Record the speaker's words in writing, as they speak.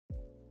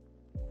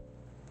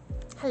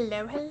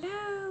Hello,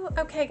 hello.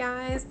 Okay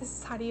guys, this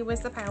is Heidi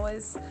with the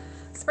Powers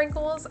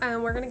Sprinkles.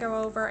 We're going to go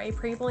over a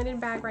pre-blended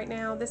bag right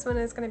now. This one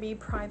is going to be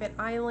Private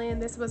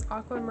Island. This was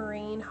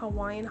Aquamarine,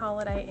 Hawaiian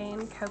Holiday,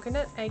 and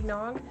Coconut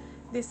Eggnog.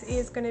 This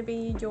is going to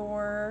be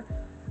your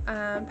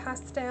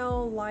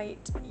pastel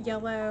light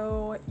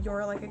yellow,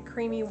 your like a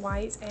creamy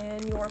white,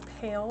 and your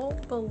pale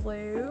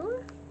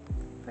blue.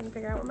 If I can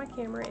figure out where my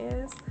camera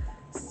is.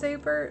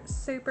 Super,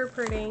 super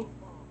pretty.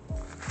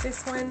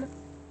 This one,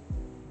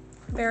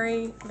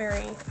 very,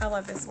 I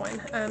love this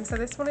one. So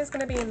this one is going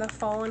to be in the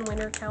fall and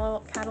winter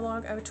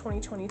catalog of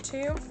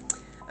 2022.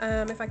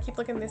 If I keep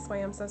looking this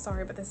way, I'm so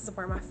sorry, but this is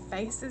where my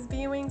face is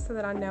viewing so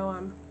that I know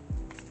I'm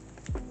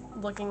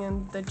looking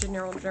in the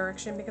general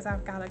direction because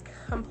I've got a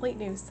complete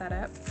new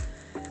setup.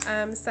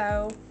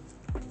 So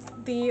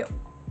the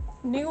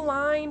new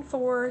line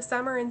for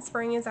summer and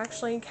spring is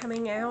actually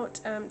coming out.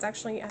 It's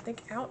actually, I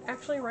think, out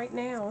actually right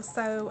now.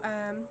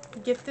 So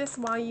get this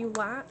while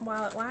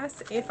it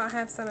lasts, if I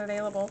have some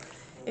available,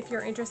 if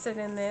you're interested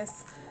in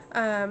this.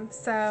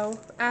 So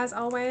as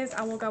always,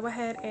 I will go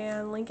ahead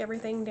and link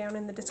everything down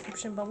in the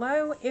description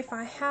below. If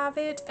I have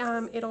it,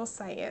 it'll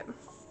say it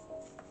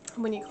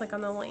when you click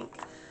on the link.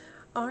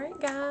 Alright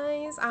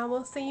guys, I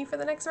will see you for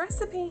the next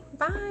recipe.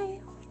 Bye!